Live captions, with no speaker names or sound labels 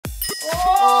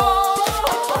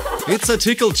It's a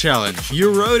tickle challenge.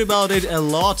 You wrote about it a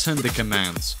lot in the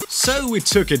comments. So we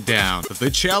took it down. The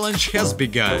challenge has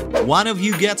begun. One of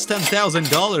you gets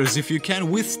 $10,000 if you can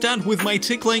withstand with my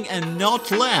tickling and not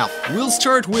laugh. We'll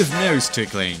start with nose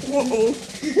tickling.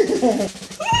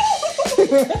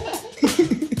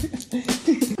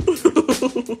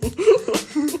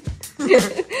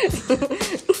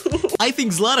 I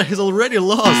think Zlata has already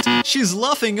lost. She's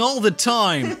laughing all the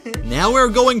time. Now we're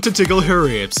going to tickle her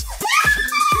ribs.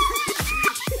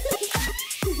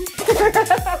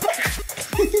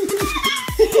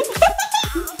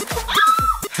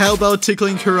 How about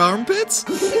tickling her armpits?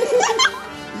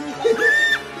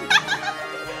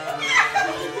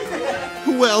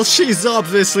 Well, she's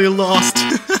obviously lost.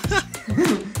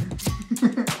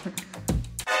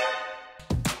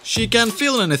 She can't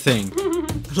feel anything.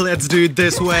 Let's do it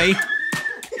this way.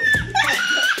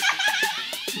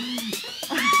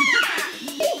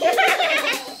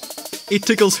 It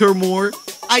tickles her more.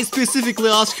 I specifically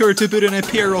asked her to put on a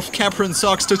pair of capron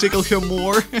socks to tickle her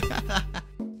more.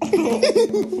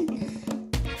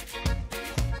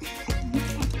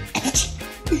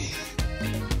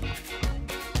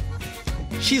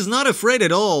 She's not afraid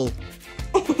at all.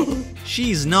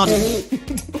 She's not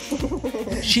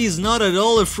at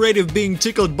all afraid of being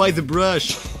tickled by the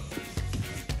brush.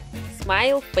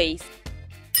 Smile face.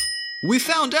 We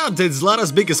found out that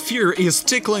Zlata's biggest fear is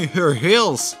tickling her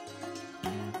heels.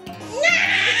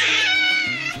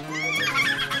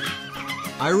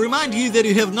 I remind you that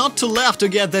you have not to laugh to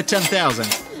get that 10,000.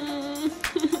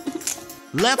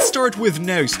 Let's start with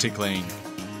nose tickling.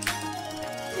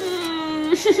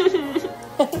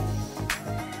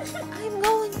 I'm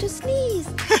going to sneeze.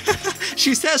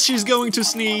 She says she's going to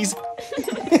sneeze.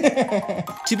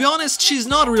 To be honest, she's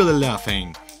not really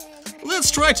laughing.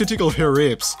 Let's try to tickle her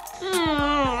ribs.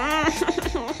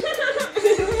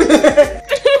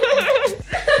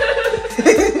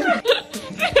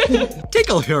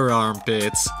 Tickle her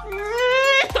armpits.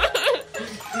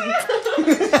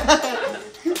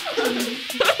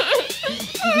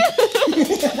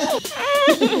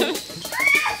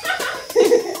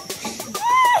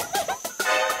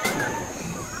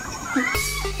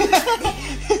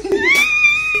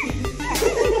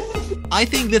 I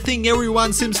think the thing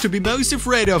everyone seems to be most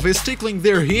afraid of is tickling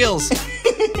their heels.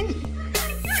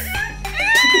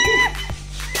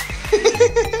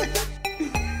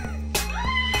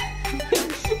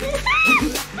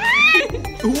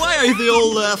 Why are they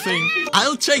all laughing?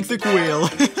 I'll take the quill.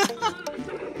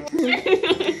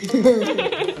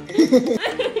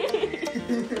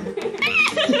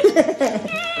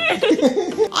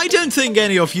 I don't think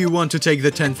any of you want to take the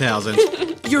 10,000.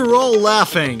 You're all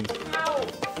laughing.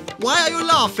 Why are you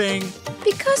laughing?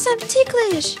 Because I'm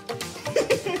ticklish.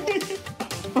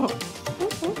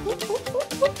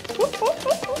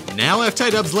 Now I've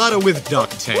tied up Zlata with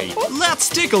duct tape. Let's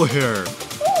tickle her.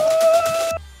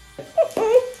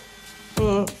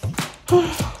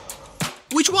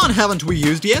 Which one haven't we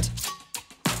used yet?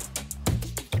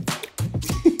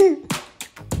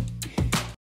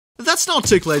 That's not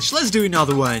ticklish. Let's do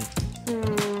another one.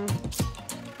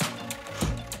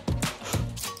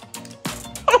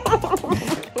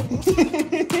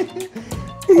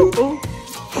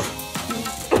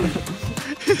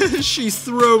 She's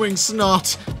throwing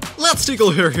snot. Let's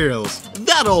tickle her heels.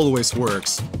 That always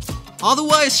works.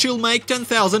 Otherwise, she'll make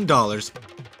 $10,000.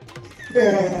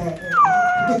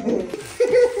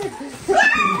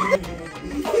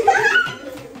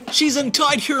 She's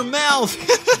untied her mouth.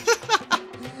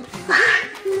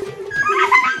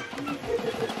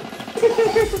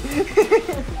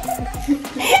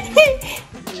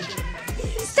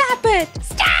 Stop it!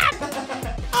 Stop!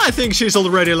 I think she's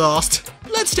already lost.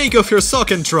 Let's take off her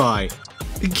sock and try.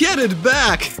 Get it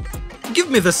back! Give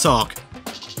me the sock.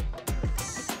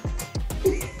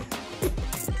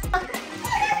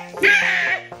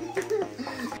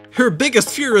 Her biggest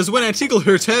fear is when I tickle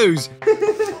her toes.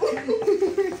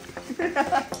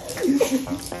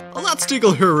 Let's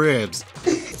tickle her ribs.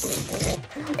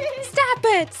 Stop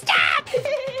it! Stop!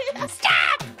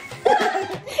 Stop!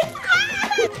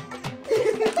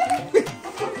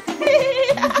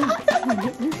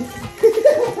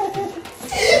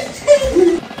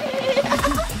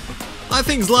 I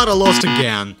think Zlata lost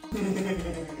again.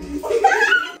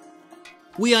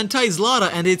 We untie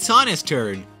Zlata and it's Anya's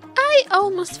turn. I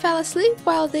almost fell asleep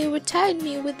while they were tying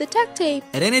me with the duct tape.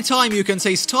 At any time you can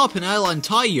say stop and I'll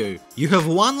untie you. You have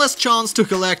one last chance to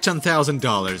collect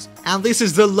 $10,000. And this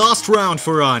is the last round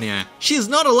for Anya. She's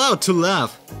not allowed to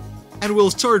laugh. And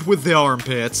we'll start with the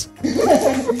armpits.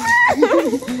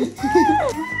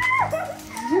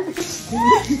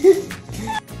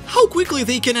 How quickly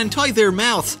they can untie their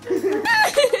mouths.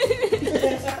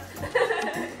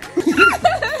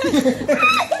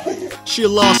 She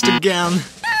lost again.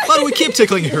 But we keep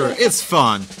tickling her, it's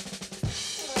fun.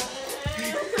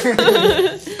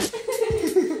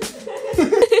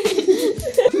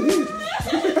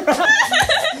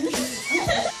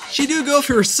 She do go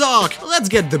for her sock. Let's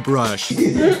get the brush.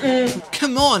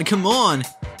 Come on, come on.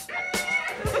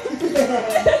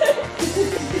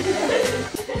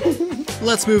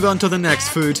 Let's move on to the next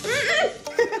food.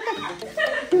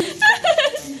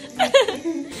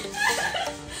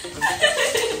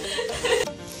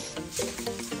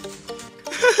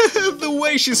 The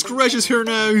way she scratches her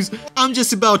nose. I'm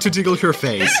just about to tickle her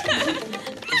face.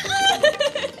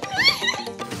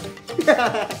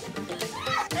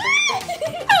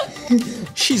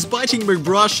 She's biting my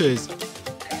brushes.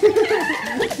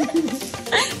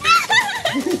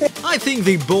 I think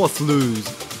they both lose.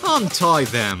 Untie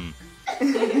them.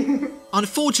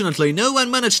 Unfortunately, no one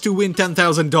managed to win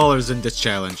 $10,000 in this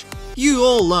challenge. You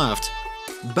all laughed.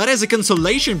 But as a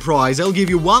consolation prize, I'll give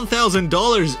you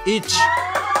 $1,000 each.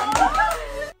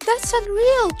 That's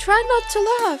unreal. Try not to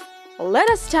laugh. Let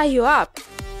us tie you up.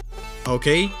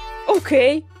 Okay?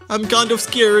 Okay. I'm kind of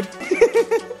scared.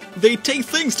 They take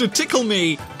things to tickle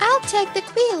me. I'll take the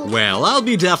quill. Well, I'll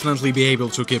definitely be able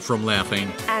to keep from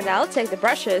laughing. And I'll take the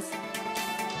brushes.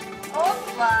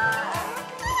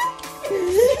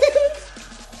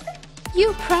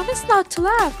 You promised not to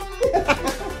laugh.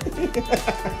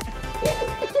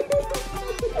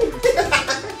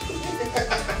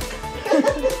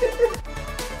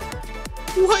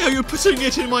 Why are you putting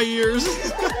it in my ears?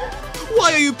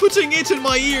 Why are you putting it in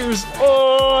my ears?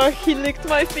 Oh, he licked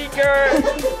my finger.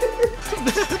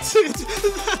 That's it.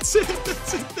 That's it.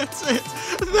 That's it. That's it.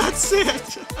 That's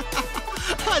it.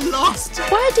 I lost.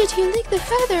 Why did you lick the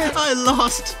feather? I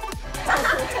lost.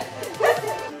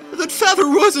 That feather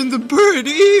wasn't the bird.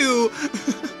 Ew.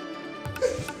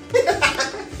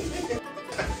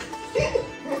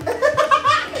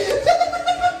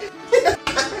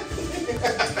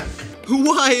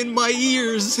 Why in my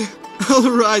ears?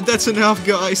 Alright, that's enough,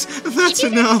 guys. That's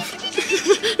enough.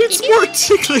 It's more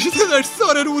ticklish than I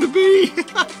thought it would be.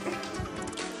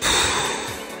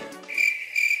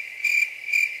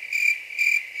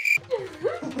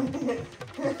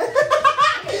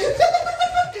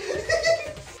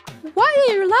 Why are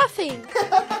you laughing?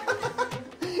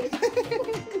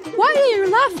 Why are you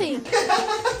laughing?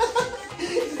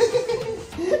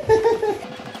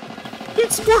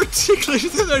 It's more ticklish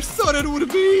than I thought it would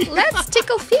be. Let's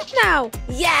tickle feet now.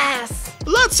 Yes.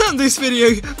 Let's end this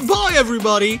video. Bye,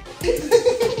 everybody.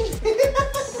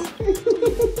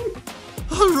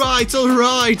 Alright,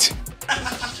 alright.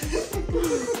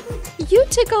 You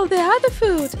tickle the other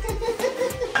foot.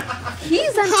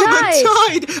 He's I'm untied.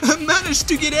 untied. I managed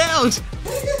to get out.